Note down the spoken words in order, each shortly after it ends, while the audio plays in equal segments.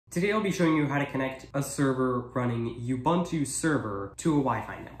Today I'll be showing you how to connect a server running Ubuntu Server to a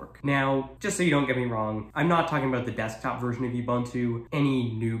Wi-Fi network. Now, just so you don't get me wrong, I'm not talking about the desktop version of Ubuntu.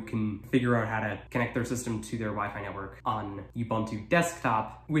 Any noob can figure out how to connect their system to their Wi-Fi network on Ubuntu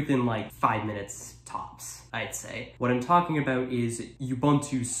desktop within like 5 minutes tops, I'd say. What I'm talking about is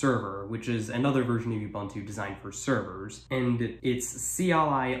Ubuntu Server, which is another version of Ubuntu designed for servers, and it's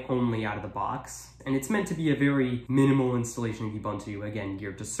CLI only out of the box. And it's meant to be a very minimal installation of Ubuntu, again,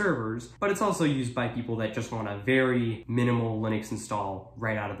 geared to servers, but it's also used by people that just want a very minimal Linux install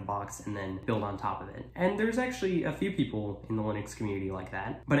right out of the box and then build on top of it. And there's actually a few people in the Linux community like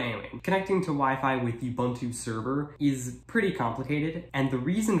that. But anyway, connecting to Wi-Fi with Ubuntu Server is pretty complicated, and the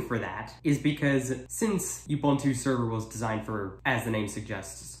reason for that is because since Ubuntu Server was designed for, as the name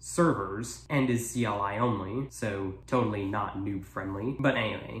suggests, servers, and is CLI only, so totally not noob friendly. But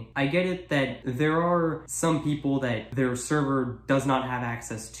anyway, I get it that there are some people that their server does not have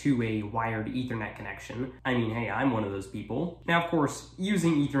access to a wired Ethernet connection. I mean, hey, I'm one of those people. Now, of course,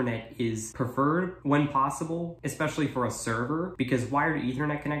 using Ethernet is preferred when possible, especially for a server, because wired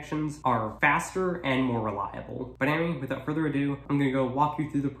Ethernet connections are faster and more reliable. But anyway, without further ado, I'm gonna go walk you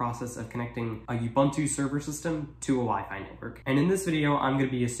through the process of connecting a Ubuntu server system to a Wi-Fi network. And in this video, I'm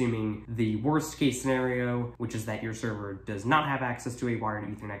gonna be assuming the worst case scenario, which is that your server does not have access to a wired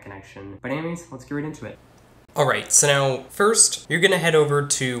Ethernet connection. But anyways, let's get right into it. Alright, so now first you're going to head over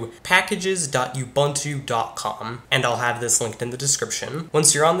to packages.ubuntu.com, and I'll have this linked in the description.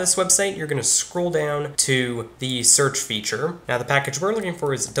 Once you're on this website, you're going to scroll down to the search feature. Now the package we're looking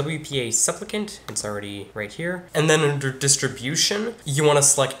for is WPA Supplicant, it's already right here. And then under distribution, you want to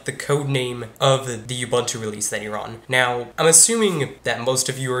select the code name of the Ubuntu release that you're on. Now, I'm assuming that most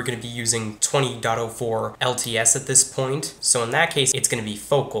of you are going to be using 20.04 LTS at this point, so in that case, it's going to be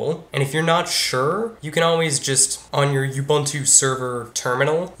Focal. And if you're not sure, you can always just on your Ubuntu server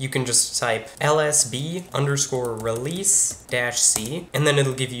terminal, you can just type lsb_release-c, and then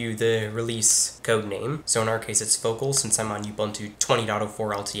it'll give you the release code name. So in our case, it's Focal since I'm on Ubuntu 20.04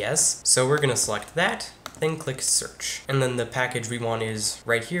 LTS. So we're gonna select that, then click search. And then the package we want is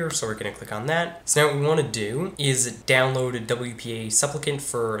right here, so we're gonna click on that. So now what we wanna do is download a WPA supplicant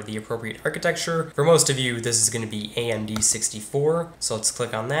for the appropriate architecture. For most of you, this is gonna be AMD 64, so let's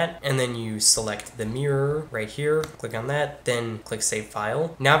click on that. And then you select the mirror right here, click on that, then click save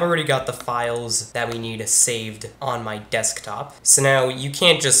file. Now I've already got the files that we need saved on my desktop. So now you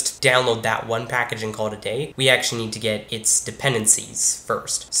can't just download that one package and call it a day. We actually need to get its dependencies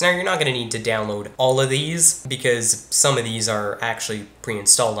first. So now you're not gonna need to download all of these, because some of these are actually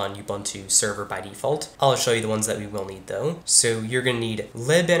pre-installed on Ubuntu Server by default. I'll show you the ones that we will need though. So you're going to need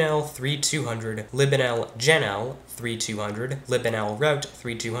libnl3200, libnl-genl 3200, libnl-route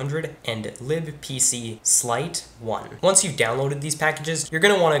 3200, and libpc-slite1. Once you've downloaded these packages, you're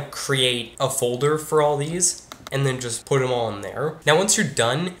going to want to create a folder for all these, and then just put them all in there. Now once you're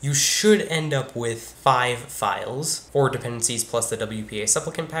done, you should end up with 5 files, 4 dependencies plus the WPA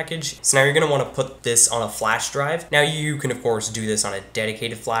supplicant package. So now you're gonna wanna put this on a flash drive. Now you can of course do this on a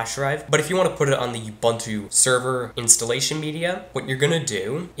dedicated flash drive, but if you wanna put it on the Ubuntu server installation media, what you're gonna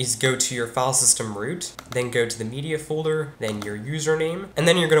do is go to your file system root, then go to the media folder, then your username, and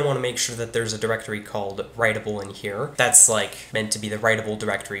then you're gonna wanna make sure that there's a directory called writable in here. That's like meant to be the writable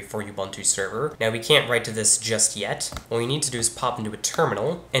directory for Ubuntu server. Now we can't write to this just yet. What we need to do is pop into a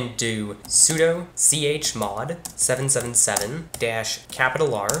terminal and do sudo chmod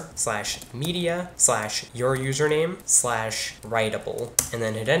 777-R/media/your username/writable, and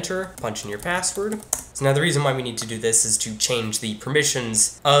then hit enter, punch in your password. So now the reason why we need to do this is to change the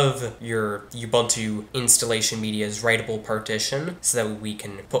permissions of your Ubuntu installation media's writable partition so that we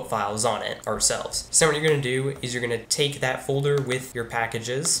can put files on it ourselves. So what you're going to do is you're going to take that folder with your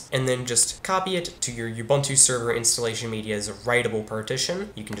packages and then just copy it to your Ubuntu server installation media's writable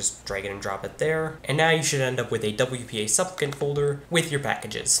partition. You can just drag it and drop it there. And now you should end up with a WPA supplicant folder with your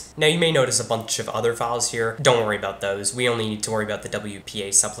packages. Now you may notice a bunch of other files here. Don't worry about those. We only need to worry about the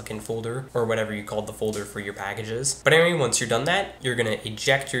WPA supplicant folder, or whatever you called the folder for your packages. But anyway, once you're done that, you're gonna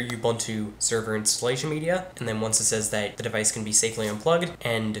eject your Ubuntu server installation media, and then once it says that the device can be safely unplugged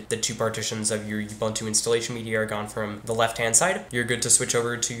and the 2 partitions of your Ubuntu installation media are gone from the left-hand side, you're good to switch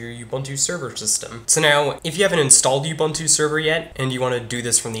over to your Ubuntu server system. So now, if you haven't installed Ubuntu server yet, and you wanna do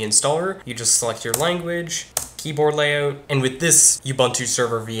this from the installer, you just select your language, keyboard layout. And with this Ubuntu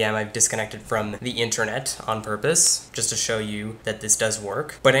Server VM, I've disconnected from the internet on purpose, just to show you that this does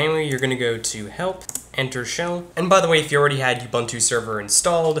work. But anyway, you're gonna go to Help, enter shell. And by the way, if you already had Ubuntu Server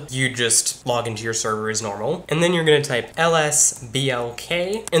installed, you just log into your server as normal. And then you're gonna type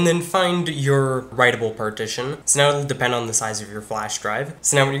lsblk, and then find your writable partition. So now it'll depend on the size of your flash drive.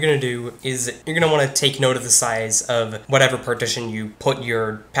 So now what you're gonna do is you're gonna wanna take note of the size of whatever partition you put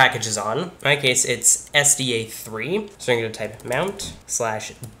your packages on. In my case, it's SDA3. So I'm gonna type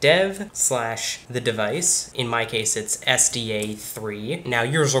mount/dev/the device. In my case, it's SDA3. Now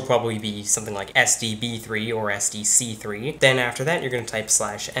yours will probably be something like SDB3 or SDC3. Then after that, you're gonna type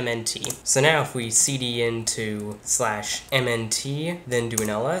 /mnt. So now if we cd into /mnt, then do an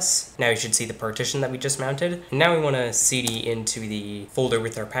ls, now you should see the partition that we just mounted. And now we wanna cd into the folder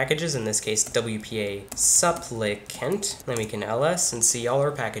with our packages, in this case, WPA supplicant. Then we can ls and see all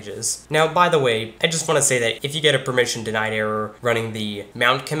our packages. Now, by the way, I just wanna say that if you get a permission denied error running the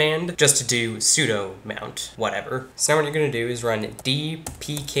mount command, just to do sudo mount, whatever. So now what you're gonna do is run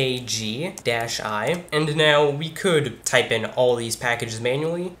dpkg-i, and now we could type in all these packages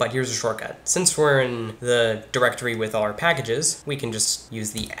manually, but here's a shortcut. Since we're in the directory with all our packages, we can just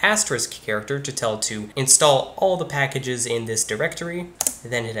use the asterisk character to tell to install all the packages in this directory,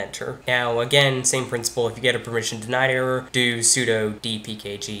 then hit enter. Now again, same principle, if you get a permission denied error, do sudo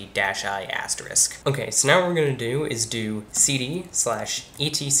dpkg-i asterisk. Okay, so now what we're gonna do is do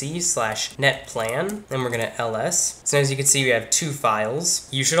cd/etc/netplan, then we're gonna ls. So as you can see, we have two files.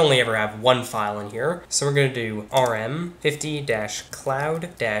 You should only ever have one file in here. So we're gonna do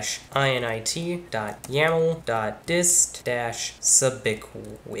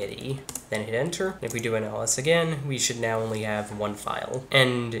rm50-cloud-init.yaml.dist-subiquity. Then hit enter. And if we do an ls again, we should now only have one file.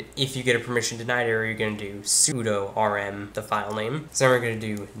 And if you get a permission denied error, you're gonna do sudo rm, the file name. So now we're gonna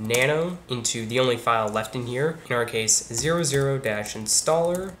do nano into the only file left in here, in our case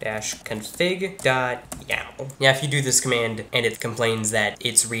 00-installer-config.yaml. Now if you do this command and it complains that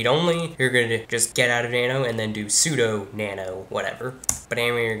it's read-only, you're gonna just get out of nano and then do sudo nano whatever. But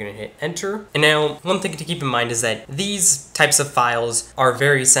anyway, you're gonna hit enter. And now, one thing to keep in mind is that these types of files are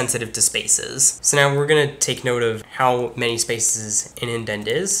very sensitive to spaces. So now we're gonna take note of how many spaces an indent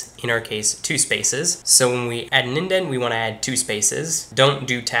is. In our case, 2 spaces. So when we add an indent, we wanna add 2 spaces. Don't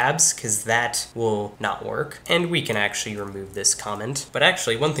do tabs, because that will not work. And we can actually remove this comment. But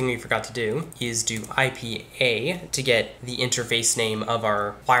actually, one thing we forgot to do is do IPA to get the interface name of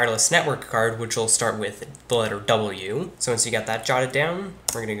our wireless network card, which will start with the letter W. So once you got that jotted down,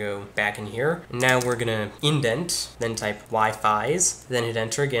 we're gonna go back in here. Now we're gonna indent, then type Wi-Fi's, then hit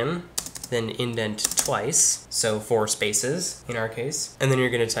enter again, then indent twice, so 4 spaces in our case. And then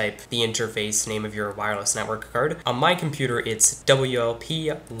you're gonna type the interface name of your wireless network card. On my computer, it's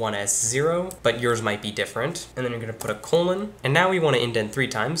WLP1S0, but yours might be different. And then you're gonna put a colon. And now we wanna indent 3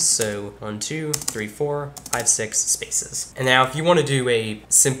 times, so 1, 2, 3, 4, 5, 6 spaces. And now if you wanna do a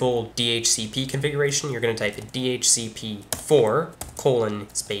simple DHCP configuration, you're gonna type DHCP4 colon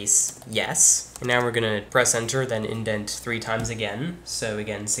space yes. And now we're gonna press enter, then indent 3 times again. So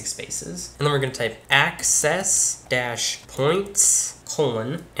again, 6 spaces. And then we're gonna type access-points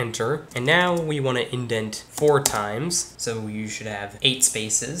colon enter. And now we wanna indent 4 times. So you should have 8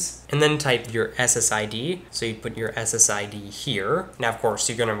 spaces. And then type your SSID. So you put your SSID here. Now, of course,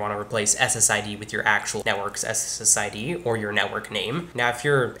 you're gonna wanna replace SSID with your actual network's SSID or your network name. Now, if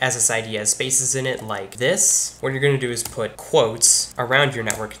your SSID has spaces in it like this, what you're gonna do is put quotes around your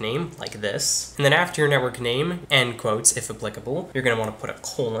network name like this. And then after your network name and quotes, if applicable, you're gonna wanna put a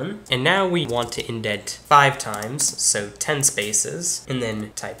colon. And now we want to indent 5 times, so 10 spaces. And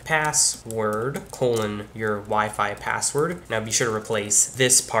then type password colon your Wi-Fi password. Now be sure to replace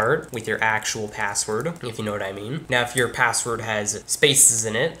this part with your actual password, if you know what I mean. Now if your password has spaces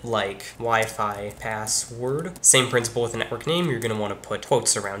in it, like Wi-Fi password, same principle with the network name, you're gonna wanna put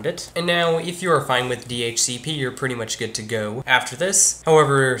quotes around it. And now if you are fine with DHCP, you're pretty much good to go after this.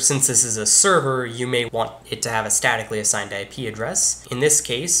 However, since this is a server, you may want it to have a statically assigned IP address. In this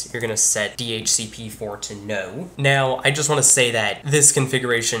case, you're gonna set DHCP4 to no. Now, I just wanna say that this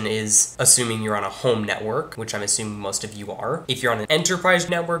configuration is assuming you're on a home network, which I'm assuming most of you are. If you're on an enterprise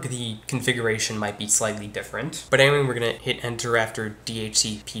network, the configuration might be slightly different. But anyway, we're gonna hit enter after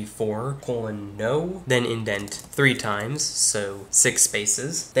DHCP4 colon no, then indent 3 times, so 6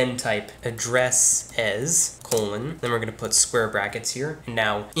 spaces, then type address as colon, then we're gonna put square brackets here. And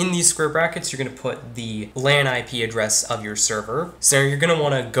now in these square brackets, you're gonna put the LAN IP address of your server. So you're gonna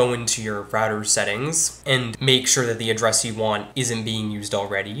wanna go into your router settings and make sure that the address you want isn't isn't being used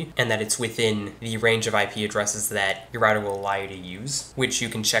already, and that it's within the range of IP addresses that your router will allow you to use, which you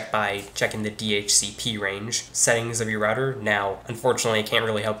can check by checking the DHCP range settings of your router. Now, unfortunately, I can't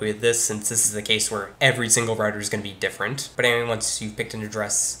really help you with this since this is the case where every single router is going to be different. But anyway, once you've picked an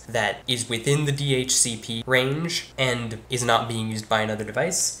address that is within the DHCP range and is not being used by another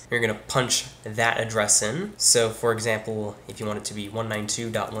device, you're going to punch that address in. So for example, if you want it to be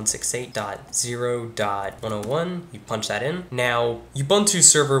 192.168.0.101, you punch that in. Now, Ubuntu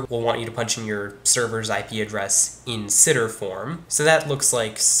Server will want you to punch in your server's IP address in sitter form. So that looks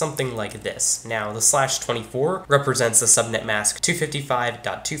like something like this. Now, the /24 represents the subnet mask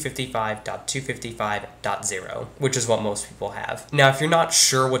 255.255.255.0, which is what most people have. Now, if you're not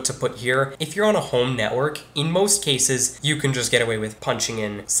sure what to put here, if you're on a home network, in most cases, you can just get away with punching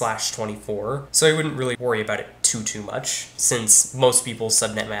in /24. So I wouldn't really worry about it too much, since most people's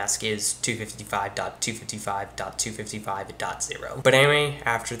subnet mask is 255.255.255.0. But anyway,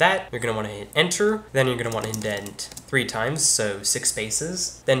 after that, you're going to want to hit enter, then you're going to want to indent 3 times, so 6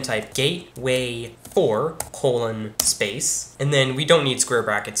 spaces, then type gateway 4 : space, and then we don't need square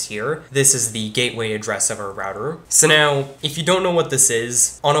brackets here. This is the gateway address of our router. So now, if you don't know what this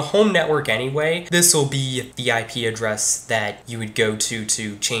is, on a home network anyway, this will be the IP address that you would go to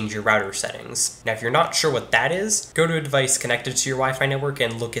change your router settings. Now, if you're not sure what that is, go to a device connected to your Wi-Fi network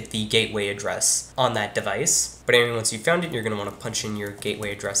and look at the gateway address on that device. But anyway, once you've found it, you're going to want to punch in your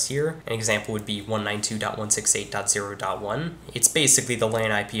gateway address here. An example would be 192.168.0.1. It's basically the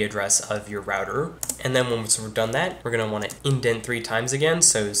LAN IP address of your router. And then once we've done that, we're going to want to indent 3 times again,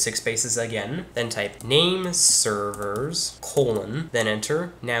 so 6 spaces again. Then type name servers : then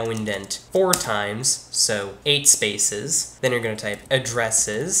enter. Now indent 4 times, so 8 spaces. Then you're going to type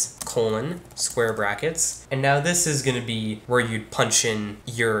addresses : square brackets. And now this is going to be where you'd punch in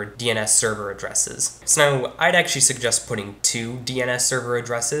your DNS server addresses. So now I'd actually suggest putting 2 DNS server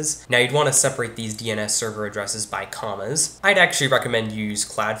addresses. Now you'd want to separate these DNS server addresses by commas. I'd actually recommend you use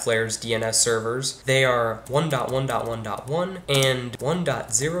Cloudflare's DNS servers. They are 1.1.1.1 and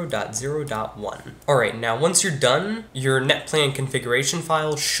 1.0.0.1. Alright, now once you're done, your Netplan configuration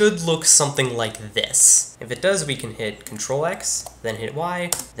file should look something like this. If it does, we can hit Ctrl+X, then hit Y,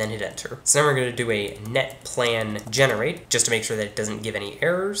 then hit enter. So now we're going to do a Netplan generate, just to make sure that it doesn't give any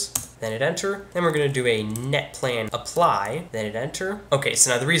errors. Then hit enter. Then we're going to do a Netplan apply, then hit enter. Okay,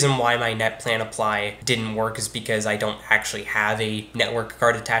 so now the reason why my Netplan apply didn't work is because I don't actually have a network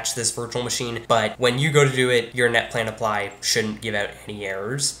card attached to this virtual machine, but when you go to do it, your Netplan apply shouldn't give out any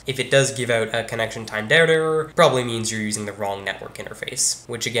errors. If it does give out a connection timed out error, probably means you're using the wrong network interface,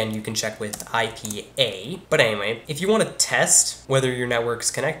 which again, you can check with IPA. But anyway, if you want to test whether your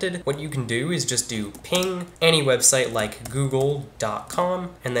network's connected, what you can do is just do ping any website like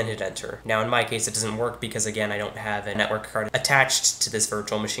google.com and then hit enter. Now in my case it doesn't work because again I don't have a network card attached to this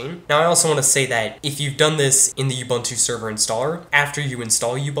virtual machine. Now I also want to say that if you've done this in the Ubuntu Server installer, after you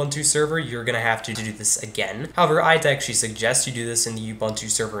install Ubuntu Server you're going to have to do this again. However, I'd actually suggest you do this in the Ubuntu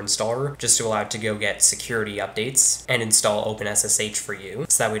Server installer just to allow it to go get security updates and install OpenSSH for you,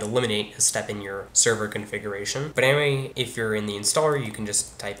 so that would eliminate a step in your server configuration. But anyway, if you're in the installer you can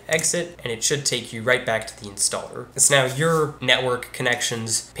just type exit and it should take you right back to the installer. So now your network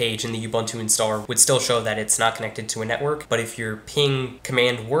connections page in the Ubuntu installer would still show that it's not connected to a network, but if your ping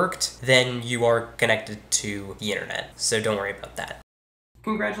command worked, then you are connected to the internet. So don't worry about that.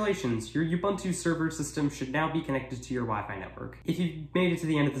 Congratulations, your Ubuntu server system should now be connected to your Wi-Fi network. If you've made it to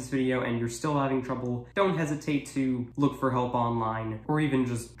the end of this video and you're still having trouble, don't hesitate to look for help online, or even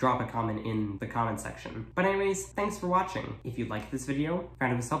just drop a comment in the comment section. But anyways, thanks for watching. If you liked this video,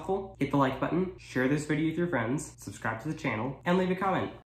 found it was helpful, hit the like button, share this video with your friends, subscribe to the channel, and leave a comment.